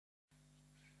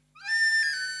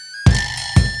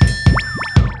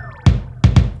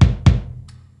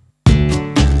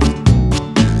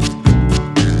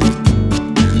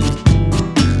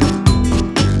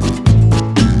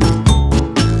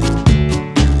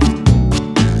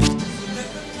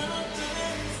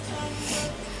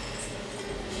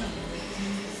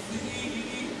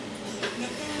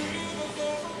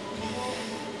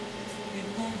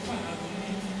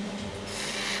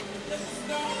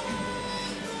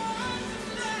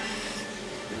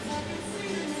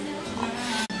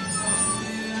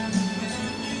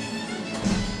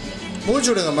மூச்சு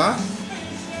விடுங்கம்மா.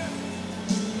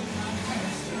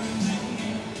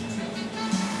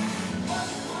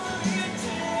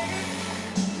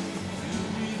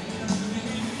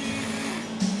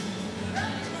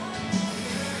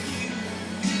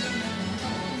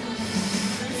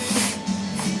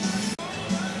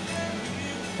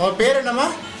 உங்கள் பேர் என்னம்மா?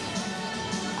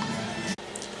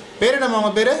 பேர் என்னம்மா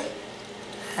உங்கள் பேர்?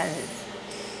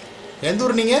 எந்த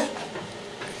ஊர் நீங்கள்?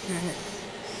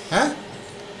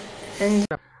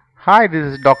 Hi, this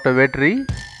is Dr. Vetri.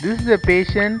 This is a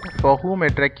patient for whom a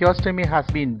tracheostomy has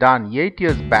been done 8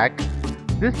 years back.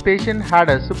 This patient had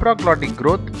a supraglottic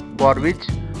growth for which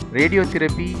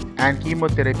radiotherapy and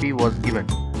chemotherapy was given.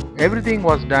 Everything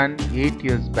was done 8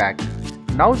 years back.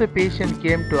 Now the patient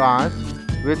came to us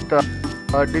with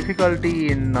a difficulty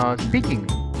in speaking.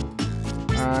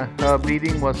 Her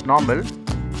breathing was normal.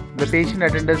 The patient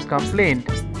attendants complained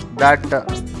that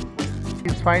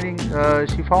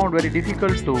she found very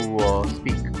difficult to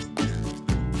speak.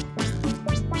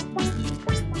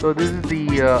 So this is the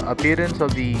appearance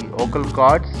of the vocal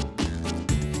cords.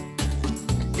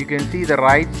 You can see the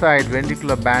right side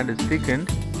ventricular band is thickened